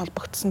хэрэгт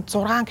холбогдсон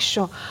 6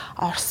 гишүүн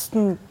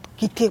орсон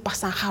гэдгийг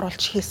бас анхааруулж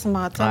хэлсэн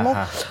байгаа. За мөн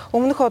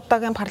өмнөх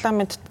удаагийн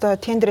парламентд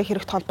тендерийн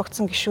хэрэгт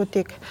холбогдсон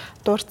гишүүдийг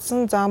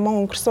дурдсан. За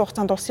мөн өнгөрсөн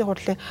хугацаанд улсын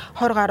хурлын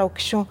 20 гаруй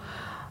гишүүн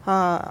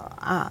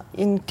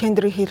энэ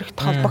тендерийн хэрэгт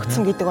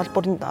холбогдсон гэдэг бол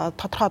бүр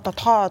тодорхой одоо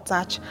тоо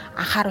зааж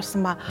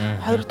анхааруулсан ба.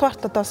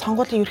 Хоёрдугаарт одоо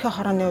сонгуулийн ерхий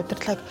хорооны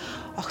удирдлагыг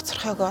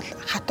огцрохыг бол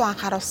хатуу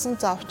анхааруулсан.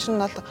 За учир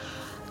нь бол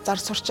зар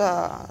сурч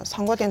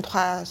сонгуулийн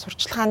тухай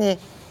сурчлагын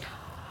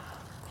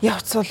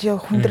явц бол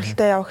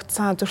хүндрэлтэй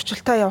явагдсан,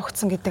 зөрчилтэй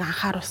явагдсан гэдэг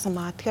анхааруулсан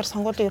ба. Тэгэхээр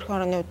сонгуулийн ерхий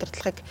хорооны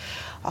удирдлагыг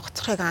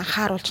огцрохыг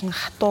анхааруулж нэг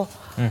хатуу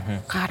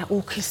гар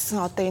үг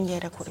хэлсэн одоо энэ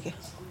яриаг хүргэе.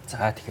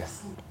 За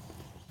тэгэхээр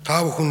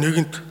та бүхэн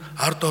нэгэнт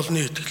ард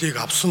олны итгэлийг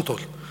авсан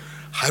тул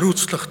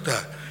хариуцлагатай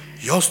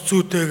ёс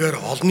зүйтэйгээр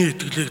олны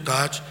итгэлийг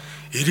дааж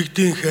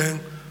иргэдийнхээ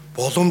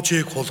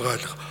боломжийг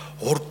хулгайлах,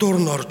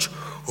 урдуур нь орж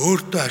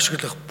өөртөө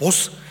ашиглах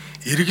бус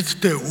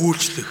иргэдтэй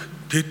үйлчлэх,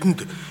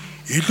 тэдэнд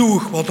илүү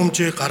их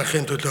боломжийг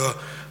гаргахын төлөө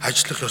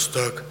ажиллах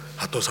ёстойг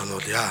хатуу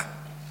сануулъя.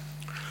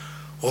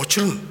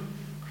 Учир нь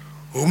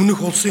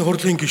өмнөх улсын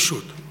хурлын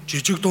гишүүд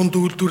жижиг дунд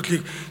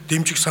үйлдвэрлэлийг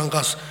дэмжих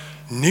сангаас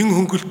нэн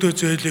хөнгөлтөө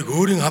зээлийг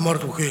өөрийн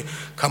хамаарал бүхий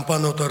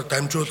компаниудаар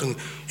дамжуулан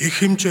их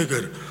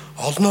хэмжээгээр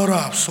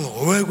олноороо авсан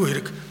хувайгүй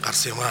хэрэг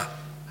гарсан юм а.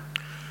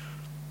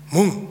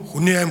 Мөн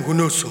хүний аим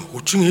хөнөөсөн,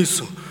 хүчин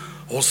хийсэн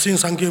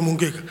улсын сангийн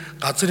мөнгийг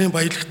газрын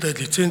баялагтай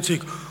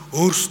лицензийг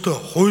өөрсдөө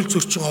хууль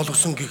зөрчин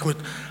олгосон гэх мэт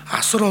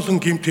асар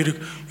олон гэмт хэрэг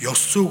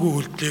ёс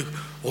зүйгүй үйлдэлийг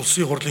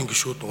улсын хурлын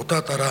гишүүд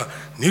удаа дараа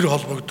нэр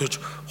холбогдож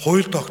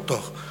хууль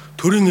тогтоох,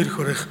 төрийн эрх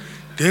барих,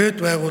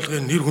 дээд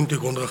байгууллагын нэр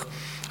хүндийг унгах,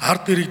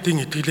 ард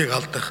иргэдийн итгэлийг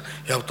алдах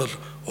явдал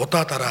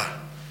удаа дараа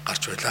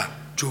гарч байлаа.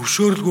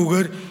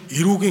 Зөвшөөрөлгүйгээр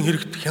эрүүгийн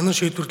хэрэгт хянан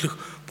шийдвэрлэх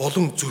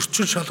болон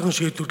зөрчил шалган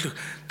шийдвэрлэх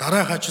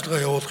дараах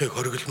ажиллагаа явуулахыг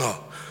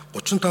хориглоно.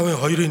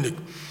 35-2-1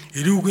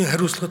 эрүүгийн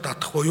хариуцлагад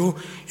татах буюу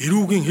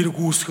эрүүгийн хэрэг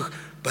үүсгэх,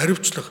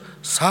 баривчлах,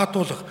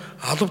 саатуулах,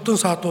 албадан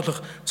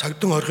саатуулах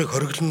цагдан орхийг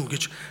хориглоно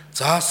гэж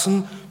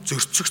заасан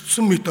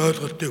зөрчигдсөн мэт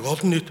ойлголтыг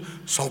олон нийт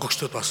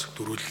сонгогчдод бас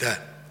дөрвөллээ.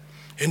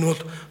 Энэ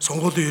бол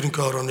сонгуулийн ерөнхий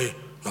хорооны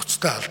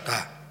ноцтой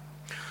алдаа.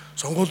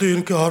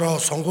 Сонгуулийн ерөнхий хороо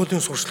сонгуулийн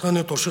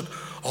сурчлагын туршид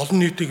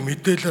олон нийтийг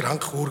мэдээлэлээр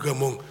хангах үүргээ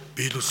мөн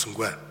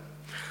биелүүлсэнгүй.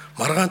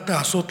 Маргаантай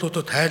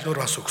асуудлуудад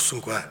тайлбар бас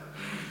өгсөнгүй.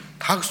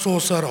 Таг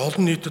суусаар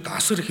олон нийтэд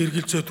асар их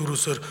хэрэгэлзээ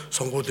төрөөсөөр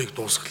сонгуулийг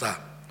дуусглаа.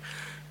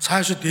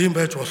 Цаашид ийм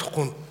байж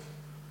болохгүй.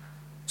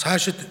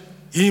 Цаашид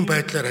ийм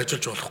байдлаар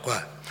ажиллаж болохгүй.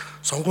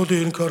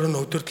 Сонгуулийн ерөнхий хорооны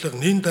удирдлага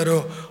нэн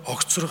даруй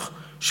огцрох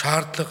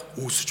шаардлага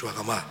үүсэж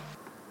байгаамаа.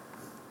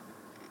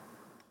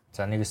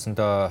 За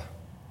нэгэсэндээ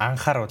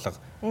анхааруулга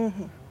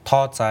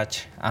тоо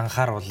зааж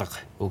анхааруулга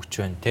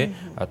өгч байна те.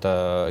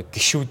 Одоо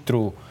гишүүд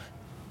рүү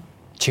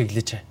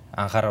чиглэж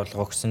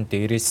анхааруулга өгсөн,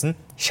 дээрээс нь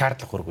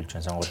шаардлага хөргүүлж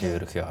байна сонгуулийн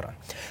ерөнхий хороо.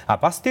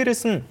 Бас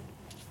дээрээс нь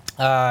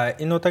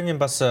энэ удаагийн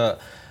бас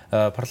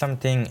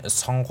парламентын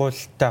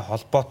сонгуультай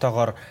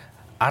холбоотойгоор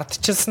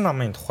ардчилсан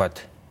намын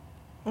тухайд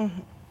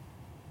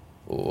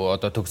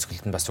одоо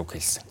төгсгөлд нь бас үг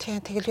хэлсэн.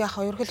 Тийм, тэгэл яг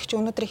ерөнхийлөгч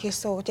өнөөдөр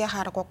хийсэн үгд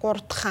яхааргүй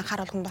 3 дахь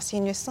анхааруулга нь бас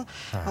энэ байсан.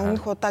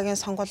 Өмнөх удаагийн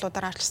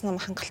сонгуулиудаар ардчилсан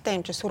нам хангалттай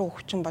хэмжээ сүрэг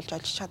өвчин болж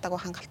ажиллаж чадаагүй,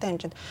 хангалттай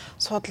хэмжээнд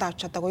суудлаа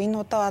авч чадаагүй.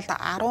 Энэ удаа бол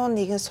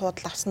 11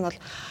 суудлаа авсан бол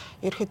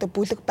ерөөхдөө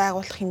бүлэг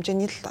байгуулах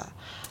хэмжээний л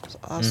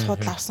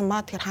суудлаа авсан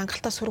маа. Тэгэхээр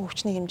хангалттай сүрэг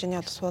өвчний хэмжээний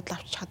бол суудлаа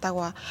авч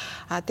чадаагүй.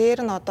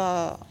 Дээр нь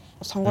одоо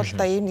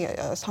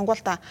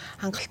сонгуультай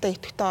хангалттай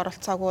идэвхтэй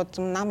оролцоогүй,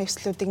 нам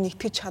эвслүүдийг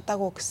нэгтгэж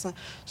чадаагүй гэсэн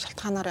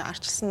шалтгаанаар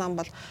ардчилсан нам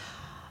бол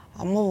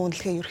муу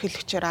үнэлгээ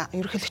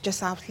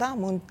ерөнхийлөгчөөс авлаа.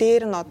 Мөн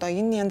дээр нь одоо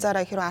энэ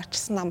янзаараа хэрэг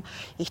ардчилсан нам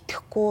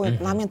итгэхгүй,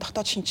 намын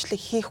дотоод шинжилгээ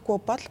хийхгүй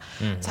бол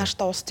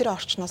цаашдаа улс төрийн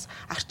орчноос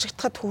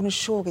арчигдахад хүрнэ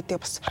шүү гэдэг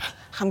бас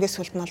хамгийн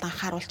сүүлд нь бол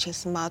анхааруулж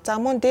хэлсэн ба.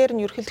 За мөн дээр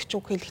нь ерөнхийлөгч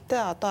үг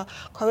хэлэхдээ одоо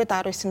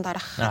COVID-19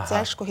 дараах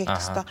зайлшгүй хийх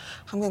ёстой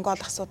хамгийн гол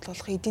асуудал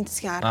болох эдийн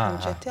засгийн арга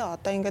хэмжээ тий.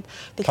 Одоо ингээд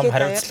дэлхийд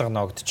даяар хариуцлага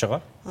ногдож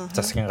байгаа.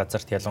 Засгийн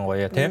газарт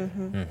ялангуяа тий.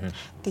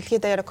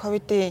 Дэлхийд даяар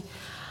ковидын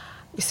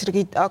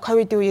эсрэг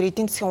ковидын үеэр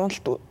эдийн засгийн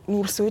уналт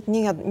нүүрсэн үед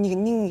нэг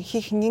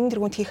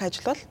тэргуунд хийх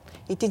ажил бол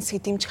эдийн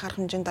засгийг дэмжих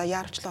арга хэмжээнд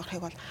яарчлал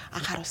орохыг бол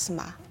анхааруулсан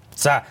ба.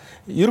 За,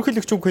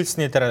 ерөнхийлөгч үг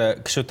хэлсний дараа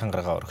гишүүд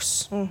хангаргаа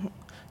өргөссөн.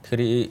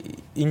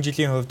 Тэгэхээр энэ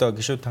жилийн хувьд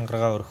гишүүд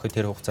тангараа өргөхөд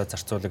тэр хугацаа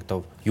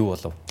зарцуулагдав юу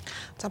болов?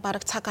 За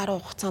бараг цаг гаруй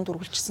хугацаанд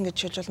үргэлжилсэн гэж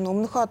хэлж болно.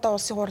 Өмнөхөө одоо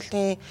улсын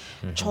хурлын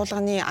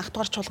чуулганы анх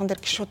дугаар чуулган дээр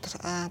гишүүд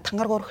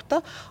тангараг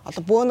өргөхдөө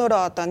одоо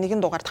бөөнөрөө одоо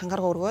нэгэн дугаар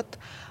тангараг өргөөд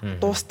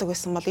дуустдаг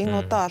байсан бол энэ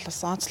удаа бол бас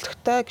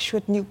онцлогтой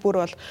гишүүд нэг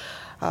бүр бол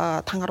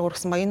тангараг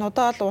өргөсөн ба энэ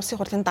удаа бол улсын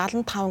хурлын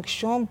 75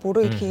 гишүүн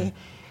бүрөө эрхийн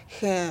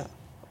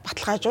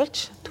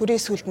баталгаажуулж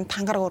төрийн сүлдэнд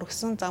тангараг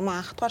өргөсөн. За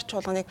мөн анх дугаар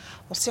чуулганыг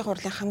улсын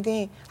хурлын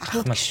хамгийн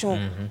ахмад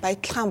гишүүн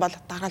Баядлахаан бол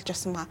дараалж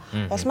байсан ба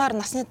улмаар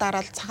насны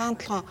дараал цагаан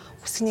толгойн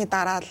үсгний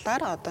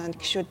дарааллаар одоо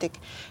гишүүдийг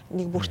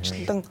нэг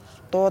бүрчлэн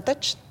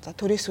дуудаж за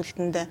төрийн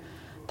сүлдэнд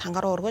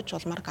тангараг өргөж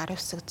улмаар гарын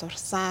үсэг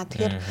зурсан.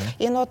 Тэгэхээр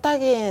энэ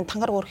удаагийн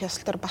тангараг өргөх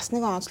ёслол төр бас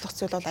нэгэн онцлог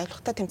зүйл бол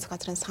авилгатай тэмцэх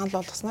газрын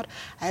санал болгосноор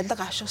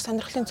авилга ашиг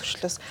сонирхлын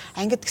зөрчлөөс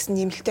ангид гэсэн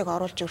нэмэлтийг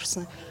оруулж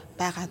өрсөн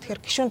байгаа. Тэгэхээр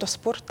гишүүн тус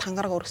бүр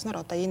тангараг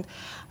өргөснөр одоо энэ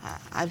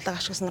авилга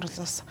ашиг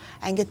сонирхлоос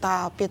ангид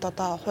бид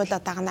одоо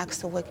хуулиа дагнаа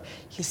гэсэн үгийг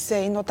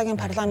хэлсэн. Энэ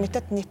удаагийн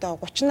парламентэд нийт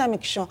 38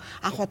 гишүүн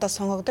анх удаа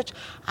сонгогдож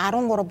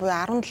 13 буюу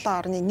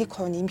 17.1%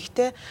 нь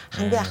эмэгтэй,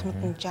 хамгийн ахмад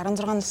нь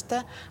 66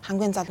 настай,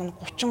 хамгийн залуу нь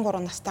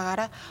 33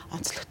 настайгаараа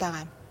онцлогтой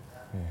байгаа юм.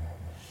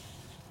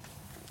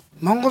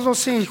 Монгол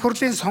улсын их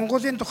хурлын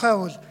сонгуулийн тухай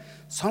хууль,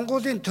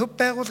 сонгуулийн төв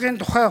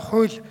байгууллагын тухай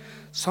хууль,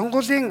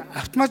 сонгуулийн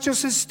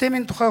автоматжуулсан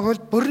системийн тухай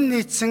хууль бүрэн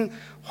нийцсэн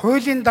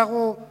хуулийн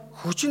дагуу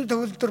хүчин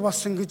төгөлдөр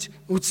болсон гэж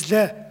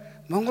үзлээ.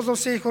 Монгол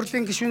улсын их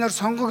хурлын гишүүнээр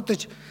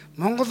сонгогдож,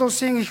 Монгол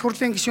улсын их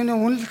хурлын гишүүний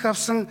үнэлэх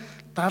авсан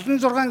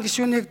 76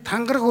 гишүүнийг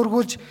тангараг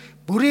өргүүлж,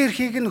 бүрийн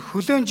эрхийг нь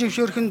хөлөөн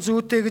жившөөрөх нь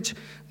зүйтэй гэж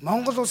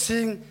Монгол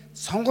улсын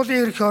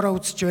сонгуулийн ерөнхиөрөө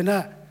үзэж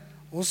байна.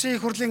 Улсын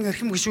их хурлын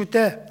эрхэм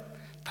гишүүдээ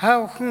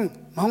та бүхэн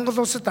Монгол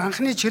улсад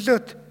анхны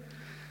чөлөөт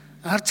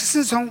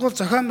ардчилсан сонгуул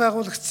зохион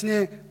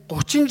байгуулагдсны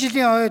 30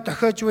 жилийн ой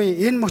дохиож буй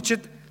энэ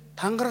мөчид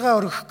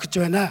тангараа өргөх гэж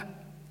байна.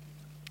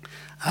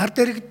 Ард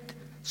иргэд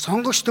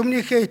сонгогч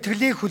түмнийхээ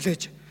итгэлийг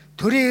хүлээж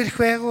төрийн эрх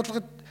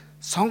байгууллагад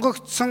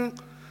сонгогдсон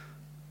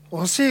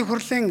улсын их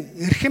хурлын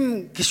эрхэм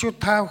гишүүд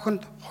та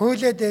бүхэнд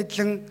хуулиа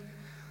дээдлэн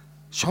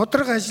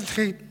шударга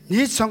ажиллахыг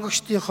нийт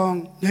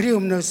сонгогчдийнхоо нэрийн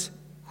өмнөөс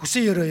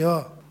хүсэн өрөөё.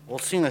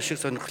 Улсын ашиг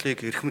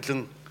сонирхлыг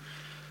эрхэмлэн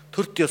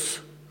төрт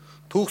ёс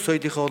түүх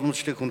соёлынхаа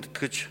уламжлалыг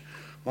хүндэтгэж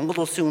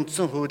Монгол улсын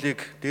үндсэн хуулийг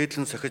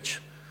дээдлэн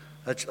сахиж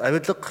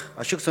авилга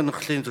ашиг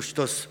сонирхлын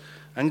зөрчлөөс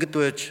ангид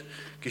байж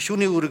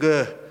гишүүний үүргээ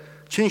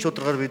чин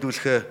шударгаар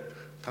биелүүлэхээ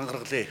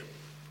тангаргалъя.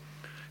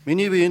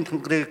 Миний бие энэ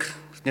тангарыг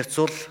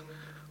няцуул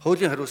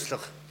хуулийн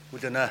хариуцлага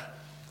хүлээнэ.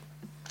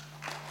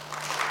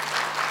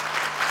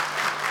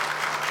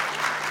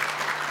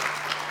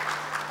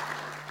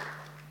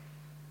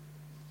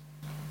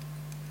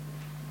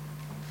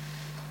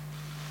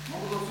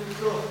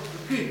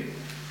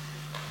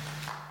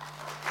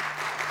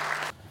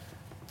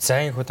 За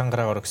энэ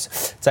тангараа өргөсөн.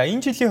 За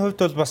энэ жилийн хувьд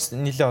бол бас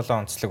нэлээд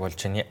олон онцлог болж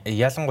байна.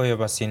 Ялангуяа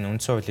бас энэ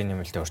үндсэн хуулийн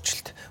нэмэлтийн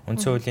өөрчлөлт.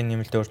 Үндсэн хуулийн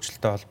нэмэлтийн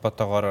өөрчлөлтөд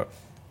холбоотойгоор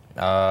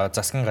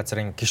засгийн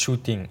газрын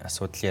гишүүдийн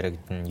асуудал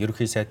яригдана,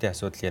 ерөнхий сайдын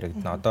асуудал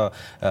яригдана. Одоо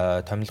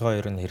томилгоо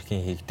ер нь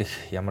хэрхэн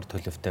хийгдэх, ямар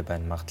төлөвтэй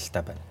байна,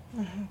 магадaltaй байна.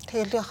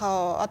 Тэгэл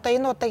яхаа одоо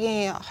энэ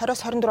удаагийн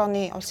 20-24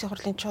 оны улсын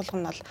хурлын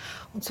чуулган нь бол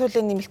үндсэн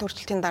хуулийн нэмэлт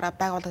өөрчлөлтийн дараа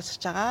байгуулагдаж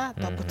байгаа.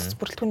 Одоо бүтц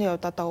бүрэлдэхүүний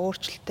хувьд одоо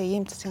өөрчлөлттэй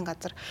ийм засгийн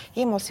газар,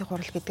 ийм улсын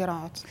хурал гэдгээр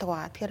онцлог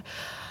байгаа. Тэгэхээр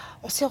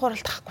улсын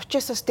хуралд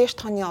 39-оос дээш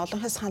тооны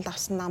олон хэл санал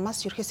авсан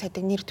намаас ерхий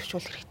сайдыг нэр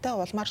дэвшүүлэх хэрэгтэй.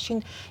 Улмаар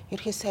шинэ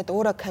ерхий сайд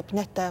өөрөө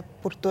кабинетаа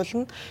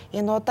бүрдүүлнэ.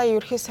 Энэ удаа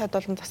ерхий сайд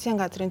болон засгийн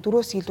газрын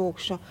 4-өөс илүү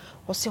гишүүн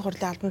улсын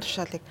хурлын албан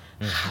тушаалыг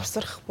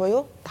хавсрах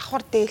буюу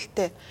давхар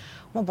дээлтэй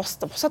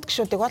бусад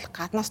гишүүдийг бол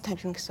гаднаас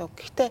томилно гэсэн үг.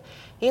 Гэхдээ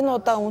энэ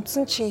удаа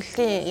үндсэн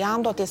чиглэлийн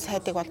яамдуудын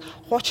сайдыг бол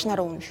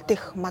хуучнаар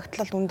үнэлтэх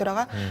магадлал өндөр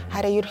байгаа.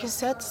 Харин ерхий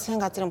сайд засгийн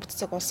газрын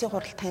бүтцийг улсын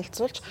хурлд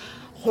танилцуулж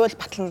хууль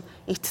батлна.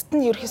 Эцэст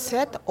нь ерхий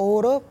сайд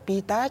өөрөө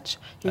бие дааж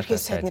ерхий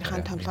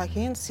сайдныхаа томилгоог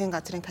хийн засгийн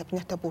газрын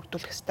кабинетаа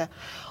бүрдүүлэх ёстой.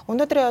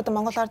 Өнөөдрийн удаа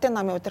Монгол Ардын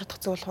намын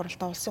удирдах зөвлөлт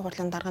хуралдан улсын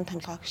хурлын даргын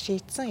томилгоог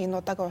шийдсэн. Энэ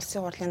удаагийн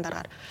улсын хурлын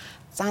дараагаар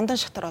зандан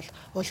шатар бол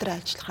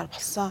улиран ажиллахаар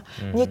болсон.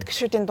 Нийт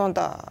гишүүдийн дунд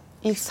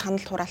ил санал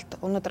хураалт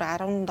өнөөдөр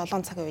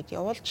 17 цагийн үед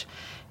явуулж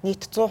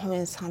нийт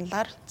 100%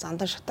 саналаар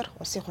зандан шатар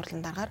улсын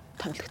хурлын дараагаар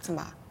томилогдсон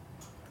байна.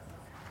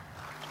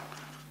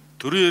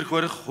 Төрийн эрх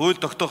барих хууль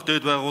тогтоох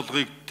дээд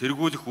байгууллагыг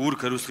тэргүүлэх үүрэг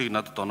хариуцлагыг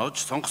надад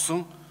оноож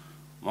сонгосон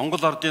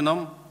Монгол Ардын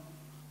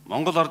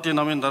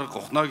намын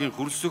дарга Ухнаагийн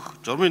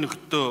хөрөлсөх журмын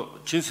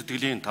нөхөдөө чин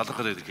сэтгэлийн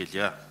талархал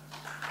илэрхийлье.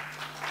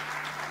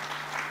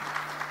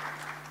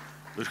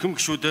 Эрхэм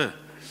гишүүдээ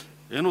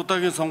энэ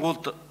удаагийн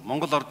сонгуульд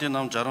Монгол Ардын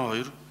нам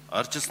 62,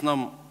 Ардчилсан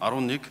нам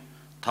 11,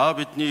 та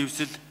бидний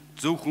эвсэл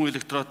зөв хүн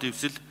электорат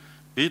эвсэл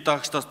бие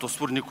даагчдаас тус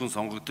бүр нэг хүн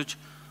сонгогдож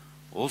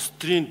улс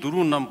төрийн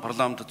 4 нам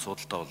парламентд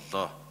судалтай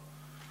боллоо.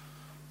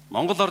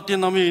 Монгол Ардын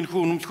намын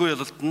энэхүү үнэмлэхүй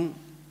ялалт нь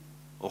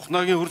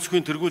Ухнаагийн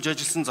хөрөлсөхийн тэргүүлж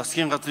ажилласан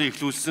засгийн газрын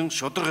эхлүүлсэн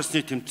шударга ёсны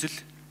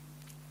тэмцэл,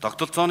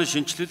 тогтолцооны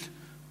шинжилэл,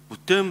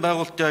 бүтээн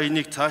байгуулалтын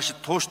аяныг цаашид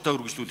тууштай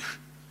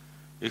үргэлжлүүлэх,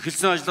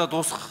 эхэлсэн ажлаа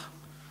дуусгах,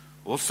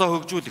 улсаа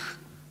хөгжүүлэх,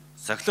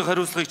 сахилах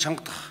хариуцлагыг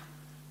чангадах,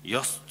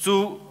 ёс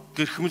зүй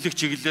гэрхэмлэх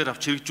чиглэлээр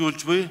авч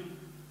хэрэгжүүлж буй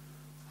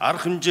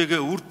арга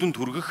хэмжээгээ үр дүнд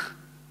хүргэх,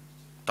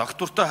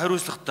 доктортой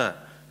хариуцлагатай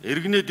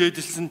иргэнэ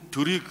дээдэлсэн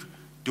төрийг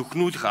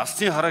дөхнүүлэх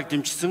алсын харааг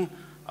дэмжсэн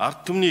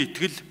ард түмний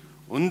итгэл,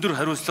 өндөр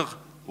хариуцлага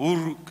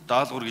үүрэг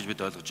даалгавар гэж бид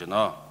ойлгож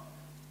байна.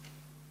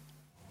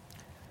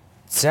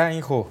 За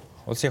энэхүү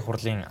улсын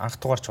хурлын анх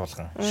дугаар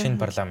чуулган, шинэ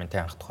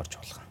парламентын анх дугаар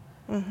чуулган.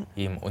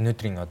 Ийм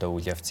өнөөдрийн одоо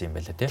үйл явц юм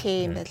байна тий.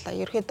 Тийм байлаа.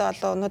 Ерөөдөө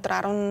бол өнөөдөр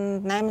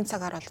 18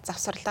 цагаар бол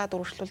завсарлаад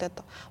үргэлжлүүлээд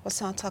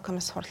улсын онцгой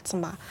комисс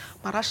хуралдсан ба.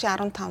 Маргаашийн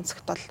 15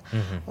 цагт бол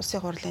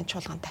улсын хурлын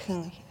чуулган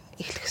дахин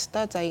эхлэх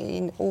ёстой. За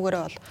энэ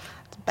үүгээрээ бол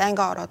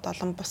байнгын ороод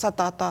болон бусад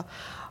одоо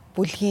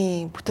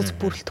бүлгийн бүтэц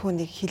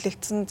бүрэлдэхүүнийг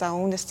хилэлцэн. За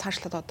үүнээс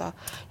цаашлаад одоо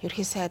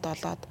ерхий сайд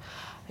болоод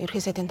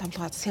ерхий сайдын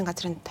томилгоо, засгийн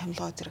газрын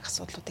томилгоо зэрэг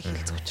асуудлуудыг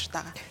хилцэх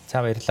учиртай байгаа.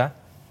 За баярлалаа.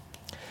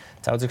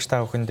 За үзэгч та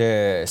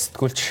бүхэндээ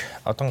сэтгүүлч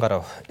Одон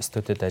гарав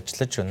студид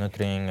ажиллаж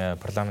өнөөдрийн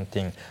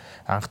парламентын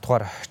анх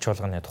дугаар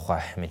чуулганы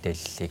тухай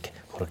мэдээллийг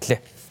хүргэлээ.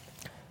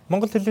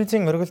 Монгол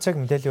телевизийн оргил цаг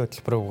мэдээллийн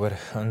хөтөлбөрөөр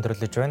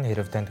өндөрлөж байна.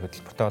 Хэрв танд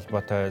хөтөлбөртэй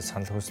холбоотой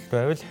санал хүсэл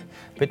байвал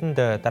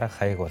бидэнд дараах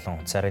хаяг болон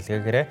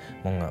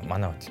зарлэгээрээ мөн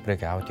манай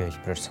хөтөлбөрийг аудио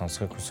хэлбэрээр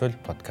сонсохыг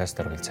хүсвэл подкаст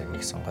оргил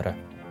цагийг сонгоорой.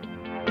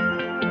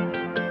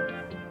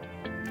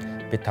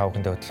 Бид та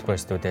бүхэндээ хөтөлбөр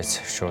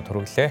студиэс шууд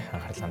хүргэлээ.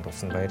 Анхаарлаа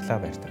хандуулсанд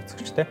баярлалаа. Баяр та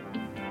үзэгчдээ.